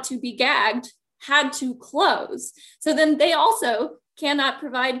not want to be gagged had to close. So then they also cannot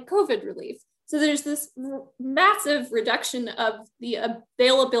provide COVID relief. So there's this massive reduction of the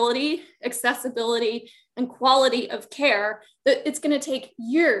availability, accessibility, and quality of care that it's going to take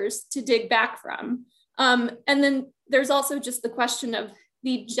years to dig back from. And then there's also just the question of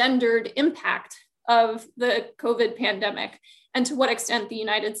the gendered impact of the COVID pandemic and to what extent the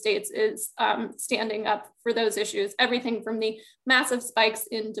United States is standing up for those issues. Everything from the massive spikes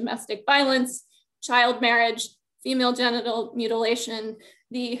in domestic violence, child marriage, female genital mutilation,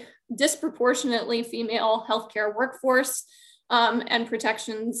 the disproportionately female healthcare workforce, and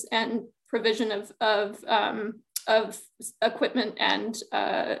protections and provision of equipment and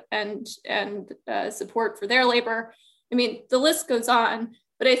support for their labor. I mean, the list goes on,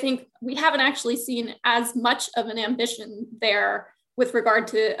 but I think we haven't actually seen as much of an ambition there with regard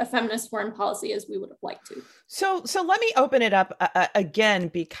to a feminist foreign policy as we would have liked to. So let me open it up again,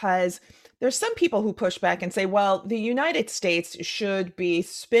 because there's some people who push back and say, well, the United States should be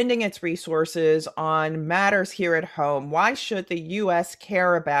spending its resources on matters here at home. Why should the US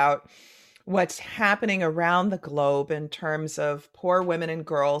care about what's happening around the globe in terms of poor women and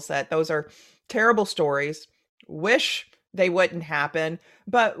girls? That those are terrible stories. Wish they wouldn't happen,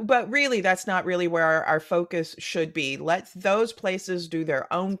 but really that's not really where our focus should be. Let those places do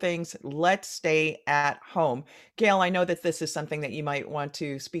their own things. Let's stay at home. Gail, I know that this is something that you might want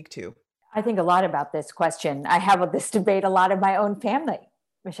to speak to. I think a lot about this question. I have this debate a lot in my own family,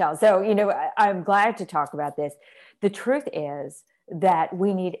 Michelle. So, I'm glad to talk about this. The truth is that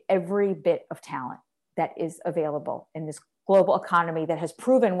we need every bit of talent that is available in this global economy that has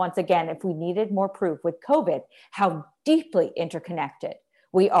proven once again, if we needed more proof with COVID, how deeply interconnected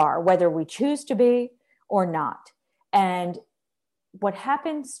we are, whether we choose to be or not. And what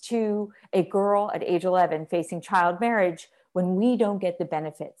happens to a girl at age 11 facing child marriage when we don't get the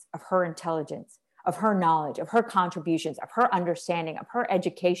benefits of her intelligence, of her knowledge, of her contributions, of her understanding, of her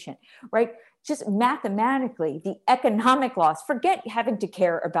education, right? Just mathematically, the economic loss, forget having to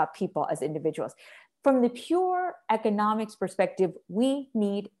care about people as individuals. From the pure economics perspective, we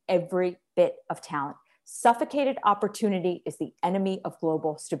need every bit of talent. Suffocated opportunity is the enemy of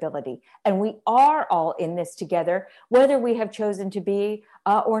global stability. And we are all in this together, whether we have chosen to be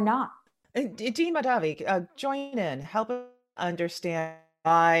or not. Dean Mahdavi, join in, help us understand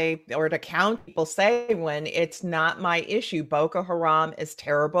why, or to count people say when it's not my issue. Boko Haram is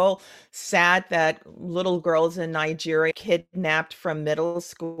terrible. Sad that little girls in Nigeria kidnapped from middle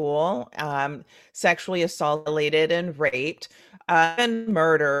school, sexually assaulted and raped, and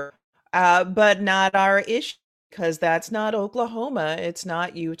murdered, but not our issue, because that's not Oklahoma, it's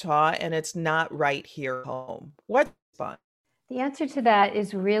not Utah, and it's not right here home. What's fun? The answer to that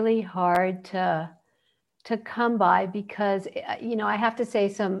is really hard to come by, because, I have to say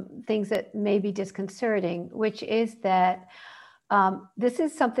some things that may be disconcerting, which is that this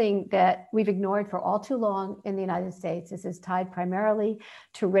is something that we've ignored for all too long in the United States. This is tied primarily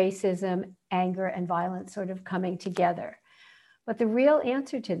to racism, anger, and violence sort of coming together. But the real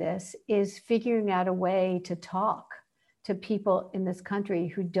answer to this is figuring out a way to talk to people in this country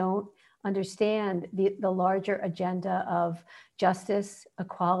who don't understand the larger agenda of justice,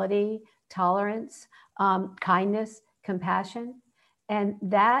 equality, tolerance, kindness, compassion. And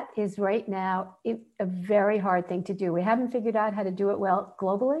that is right now a very hard thing to do. We haven't figured out how to do it well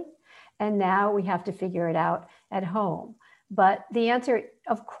globally, and now we have to figure it out at home. But the answer,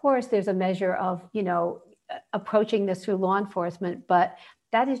 of course, there's a measure of, approaching this through law enforcement, but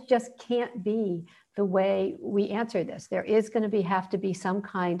that just can't be the way we answer this. There is going to have to be some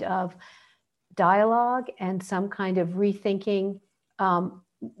kind of dialogue and some kind of rethinking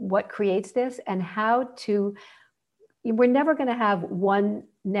what creates this and how to we're never going to have one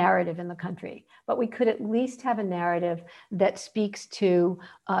narrative in the country, but we could at least have a narrative that speaks to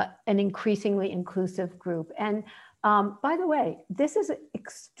an increasingly inclusive group. And by the way, this is an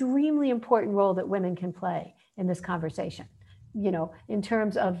extremely important role that women can play in this conversation, in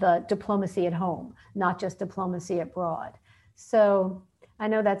terms of the diplomacy at home, not just diplomacy abroad. So I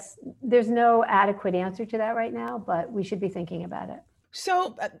know there's no adequate answer to that right now, but we should be thinking about it.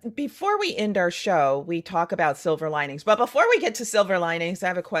 So before we end our show, we talk about silver linings. But before we get to silver linings, I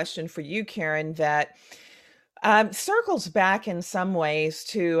have a question for you, Karen, that circles back in some ways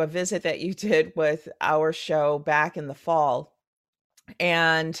to a visit that you did with our show back in the fall.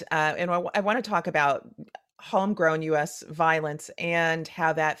 And I want to talk about homegrown U.S. violence and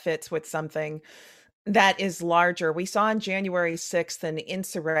how that fits with something that is larger. We saw on January 6th an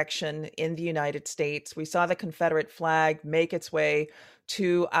insurrection in the United States. We saw the Confederate flag make its way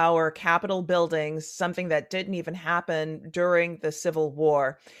to our Capitol buildings, something that didn't even happen during the Civil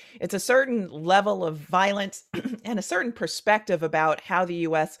War. It's a certain level of violence and a certain perspective about how the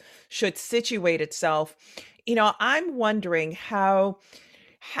U.S. should situate itself. I'm wondering how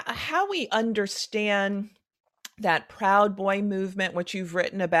we understand that Proud Boy movement, which you've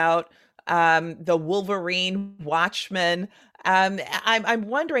written about, the Wolverine Watchmen. I'm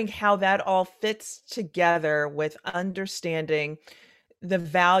wondering how that all fits together with understanding the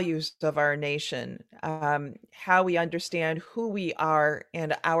values of our nation, how we understand who we are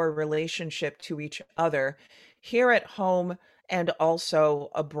and our relationship to each other here at home and also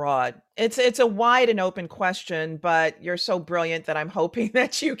abroad. It's a wide and open question, but you're so brilliant that I'm hoping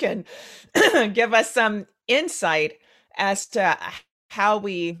that you can give us some insight as to how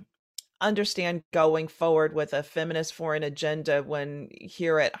we understand going forward with a feminist foreign agenda when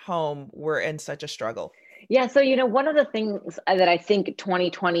here at home we're in such a struggle. Yeah, so one of the things that I think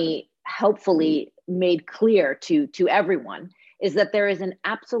 2020 helpfully made clear to everyone is that there is an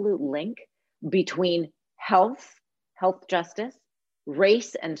absolute link between health justice,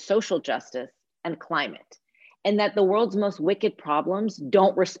 race and social justice, and climate, and that the world's most wicked problems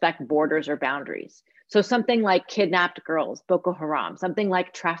don't respect borders or boundaries. So something like kidnapped girls, Boko Haram, something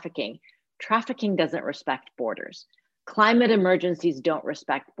like trafficking doesn't respect borders. Climate emergencies don't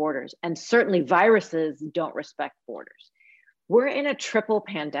respect borders, and certainly viruses don't respect borders. We're in a triple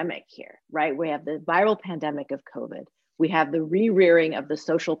pandemic here, right? We have the viral pandemic of COVID, we have the re-rearing of the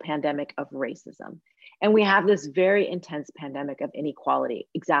social pandemic of racism, and we have this very intense pandemic of inequality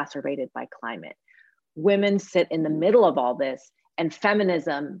exacerbated by climate. Women sit in the middle of all this, and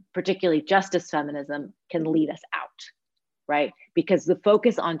feminism, particularly justice feminism, can lead us out, right? Because the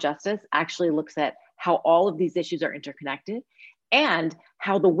focus on justice actually looks at how all of these issues are interconnected and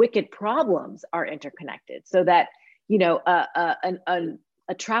how the wicked problems are interconnected, so that,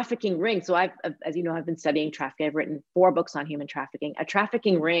 a trafficking ring. So I've been studying trafficking. I've written 4 books on human trafficking. A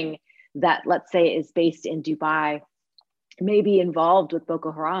trafficking ring that, let's say, is based in Dubai may be involved with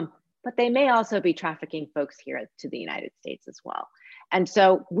Boko Haram, but they may also be trafficking folks here to the United States as well. And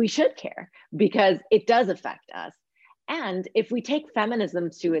so we should care because it does affect us. And if we take feminism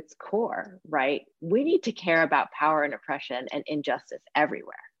to its core, right, we need to care about power and oppression and injustice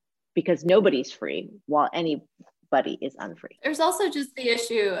everywhere, because nobody's free while anybody is unfree. There's also just the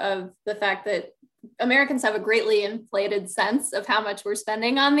issue of the fact that Americans have a greatly inflated sense of how much we're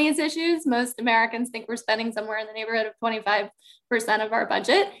spending on these issues. Most Americans think we're spending somewhere in the neighborhood of 25% of our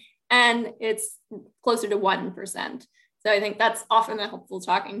budget, and it's closer to 1%. So I think that's often a helpful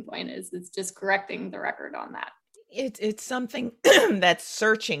talking point, is it's just correcting the record on that. It's something that's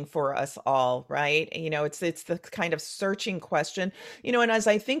searching for us all, right? It's the kind of searching question, and as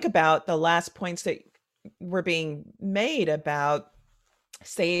I think about the last points that were being made about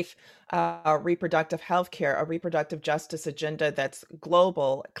safe reproductive health care, a reproductive justice agenda that's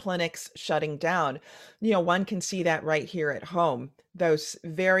global, clinics shutting down, one can see that right here at home. Those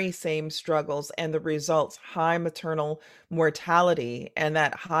very same struggles and the results, high maternal mortality, and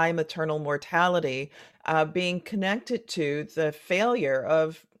that high maternal mortality being connected to the failure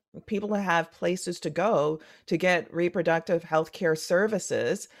of people to have places to go to get reproductive health care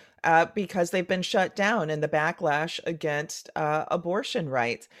services because they've been shut down in the backlash against abortion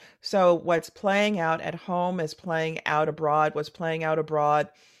rights. So what's playing out at home is playing out abroad. What's playing out abroad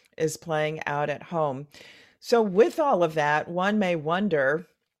is playing out at home. So with all of that, one may wonder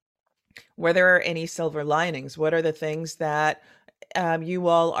whether there are any silver linings. What are the things that you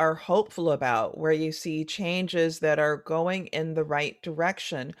all are hopeful about, where you see changes that are going in the right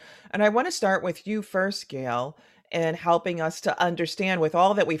direction? And I want to start with you first, Gail, and helping us to understand, with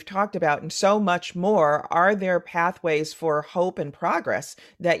all that we've talked about and so much more, are there pathways for hope and progress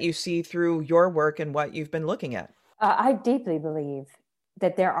that you see through your work and what you've been looking at? I deeply believe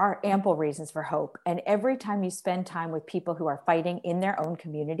that there are ample reasons for hope. And every time you spend time with people who are fighting in their own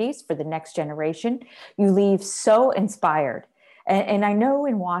communities for the next generation, you leave so inspired. And I know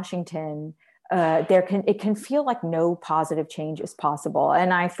in Washington, it can feel like no positive change is possible.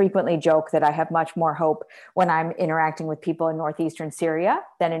 And I frequently joke that I have much more hope when I'm interacting with people in northeastern Syria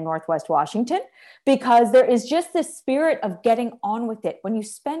than in Northwest Washington, because there is just this spirit of getting on with it. When you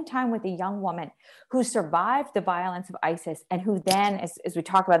spend time with a young woman who survived the violence of ISIS and who then, as we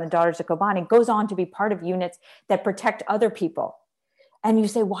talk about in the Daughters of Kobani, goes on to be part of units that protect other people. And you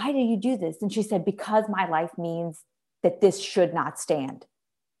say, why do you do this? And she said, because my life means that this should not stand.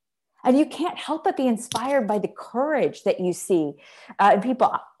 And you can't help but be inspired by the courage that you see in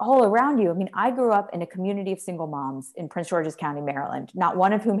people all around you. I mean, I grew up in a community of single moms in Prince George's County, Maryland, not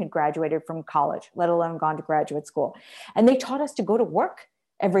one of whom had graduated from college, let alone gone to graduate school. And they taught us to go to work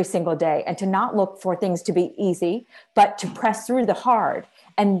every single day and to not look for things to be easy, but to press through the hard.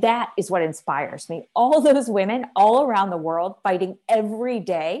 And that is what inspires me. All those women all around the world fighting every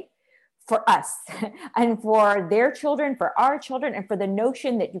day for us and for their children, for our children, and for the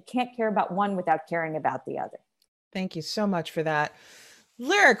notion that you can't care about one without caring about the other. Thank you so much for that.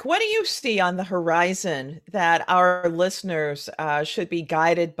 Lyric, what do you see on the horizon that our listeners should be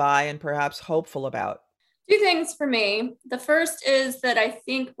guided by and perhaps hopeful about? Two things for me. The first is that I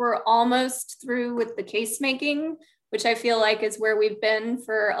think we're almost through with the case making, which I feel like is where we've been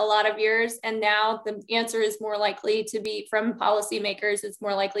for a lot of years. And now the answer is more likely to be from policymakers. It's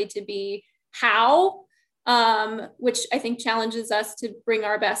more likely to be how, which I think challenges us to bring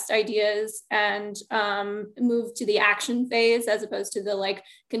our best ideas and move to the action phase, as opposed to the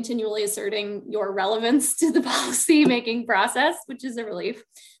continually asserting your relevance to the policy making process, which is a relief.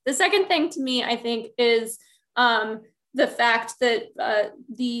 The second thing to me, I think, is the fact that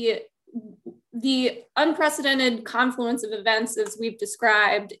the unprecedented confluence of events, as we've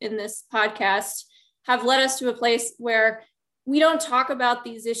described in this podcast, have led us to a place where we don't talk about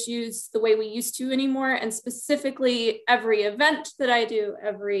these issues the way we used to anymore. And specifically, every event that I do,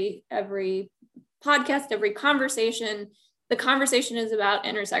 every podcast, every conversation, the conversation is about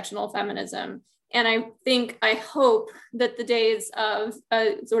intersectional feminism. And I hope that the days of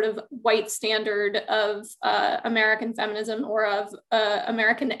a sort of white standard of American feminism, or of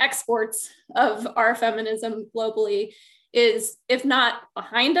American exports of our feminism globally, is, if not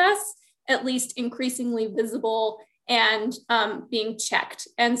behind us, at least increasingly visible and being checked.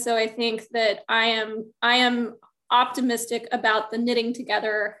 And so I think that I am optimistic about the knitting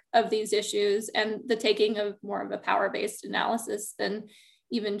together of these issues and the taking of more of a power-based analysis than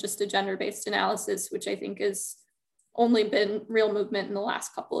even just a gender-based analysis, which I think has only been real movement in the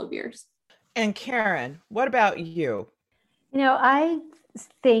last couple of years. And Karen, what about you? I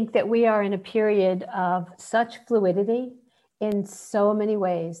think that we are in a period of such fluidity in so many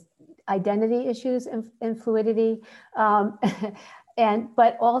ways, identity issues and fluidity,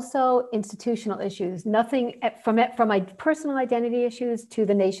 but also institutional issues, nothing from my personal identity issues to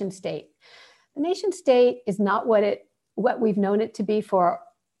the nation state. The nation state is not what we've known it to be for,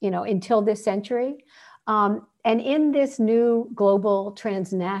 until this century. And in this new global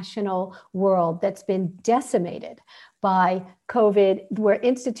transnational world that's been decimated by COVID, where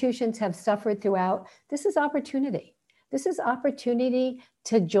institutions have suffered throughout, this is opportunity. This is opportunity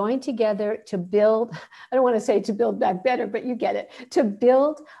to join together to build, I don't want to say to build back better, but you get it, to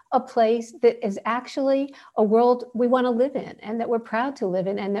build a place that is actually a world we want to live in and that we're proud to live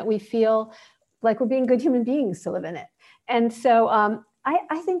in and that we feel like we're being good human beings to live in it. And so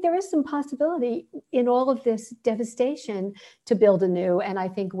I think there is some possibility in all of this devastation to build anew. And I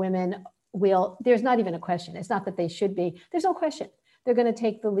think women there's not even a question. It's not that they should be, there's no question. They're going to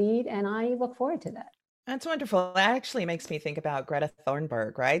take the lead, and I look forward to that. That's wonderful. That actually makes me think about Greta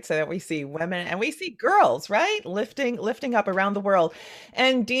Thunberg, right? So that we see women and we see girls, right? Lifting up around the world.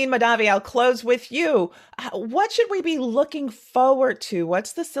 And Dean Mahdavi, I'll close with you. What should we be looking forward to?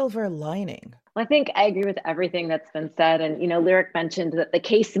 What's the silver lining? Well, I think I agree with everything that's been said. And, Lyric mentioned that the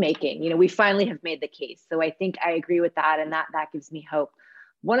case making, we finally have made the case. So I think I agree with that. And that gives me hope.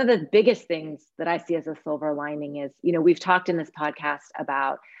 One of the biggest things that I see as a silver lining is, we've talked in this podcast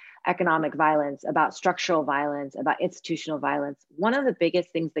about economic violence, about structural violence, about institutional violence. One of the biggest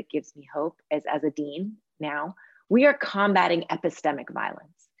things that gives me hope is, as a dean now, we are combating epistemic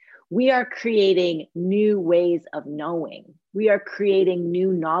violence. We are creating new ways of knowing. We are creating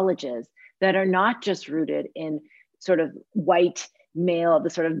new knowledges that are not just rooted in sort of white male,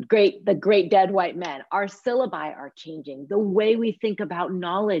 the great dead white men. Our syllabi are changing. The way we think about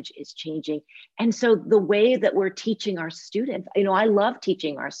knowledge is changing. And so the way that we're teaching our students, I love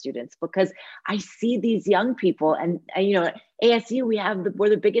teaching our students because I see these young people and ASU, we're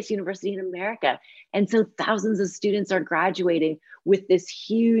the biggest university in America. And so thousands of students are graduating with this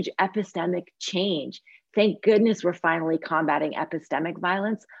huge epistemic change. Thank goodness we're finally combating epistemic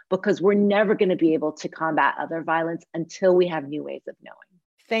violence, because we're never going to be able to combat other violence until we have new ways of knowing.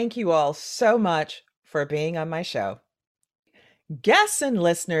 Thank you all so much for being on my show. Guests and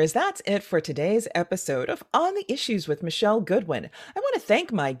listeners, that's it for today's episode of On the Issues with Michele Goodwin. I want to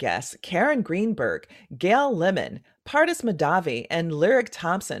thank my guests, Karen Greenberg, Gail Lemon, Pardis Mahdavi, and Lyric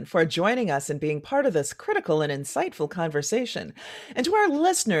Thompson for joining us and being part of this critical and insightful conversation. And to our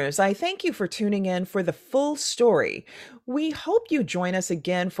listeners, I thank you for tuning in for the full story. We hope you join us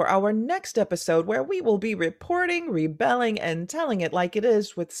again for our next episode, where we will be reporting, rebelling, and telling it like it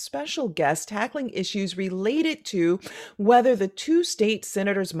is, with special guests tackling issues related to whether the two-state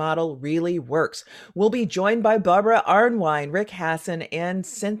senators model really works. We'll be joined by Barbara Arnwine, Rick Hasson, and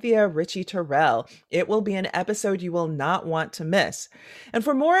Cynthia Ritchie-Terrell. It will be an episode you will not want to miss. And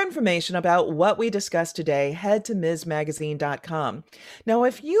for more information about what we discussed today, head to MsMagazine.com. Now,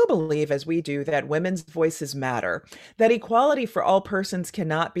 if you believe, as we do, that women's voices matter, that equality for all persons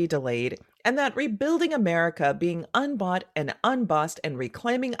cannot be delayed, and that rebuilding America, being unbought and unbossed, and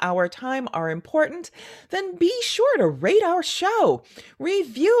reclaiming our time are important, then be sure to rate our show,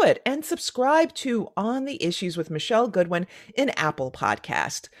 review it, and subscribe to On the Issues with Michele Goodwin in Apple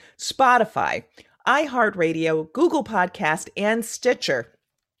Podcast, Spotify, iHeartRadio, Google Podcast, and Stitcher.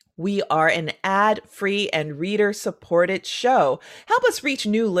 We are an ad-free and reader-supported show. Help us reach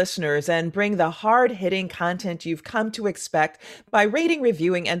new listeners and bring the hard-hitting content you've come to expect by rating,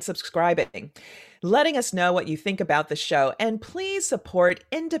 reviewing, and subscribing, letting us know what you think about the show. And please support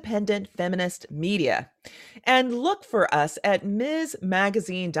independent feminist media. And look for us at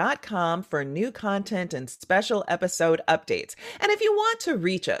MsMagazine.com for new content and special episode updates. And if you want to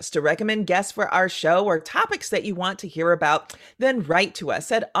reach us to recommend guests for our show or topics that you want to hear about, then write to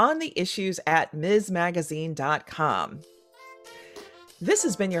us at ontheissues@MsMagazine.com. This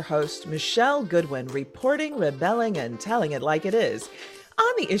has been your host, Michele Goodwin, reporting, rebelling, and telling it like it is.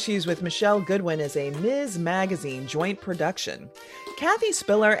 On the Issues with Michele Goodwin is a Ms. Magazine joint production. Kathy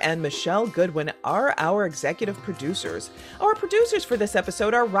Spiller and Michele Goodwin are our executive producers. Our producers for this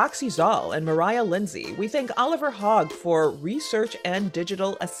episode are Roxy Zoll and Mariah Lindsay. We thank Oliver Hogg for research and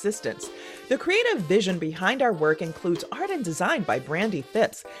digital assistance. The creative vision behind our work includes art and design by Brandy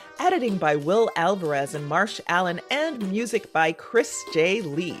Phipps, editing by Will Alvarez and Marsh Allen, and music by Chris J.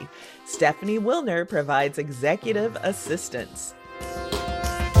 Lee. Stephanie Wilner provides executive assistance.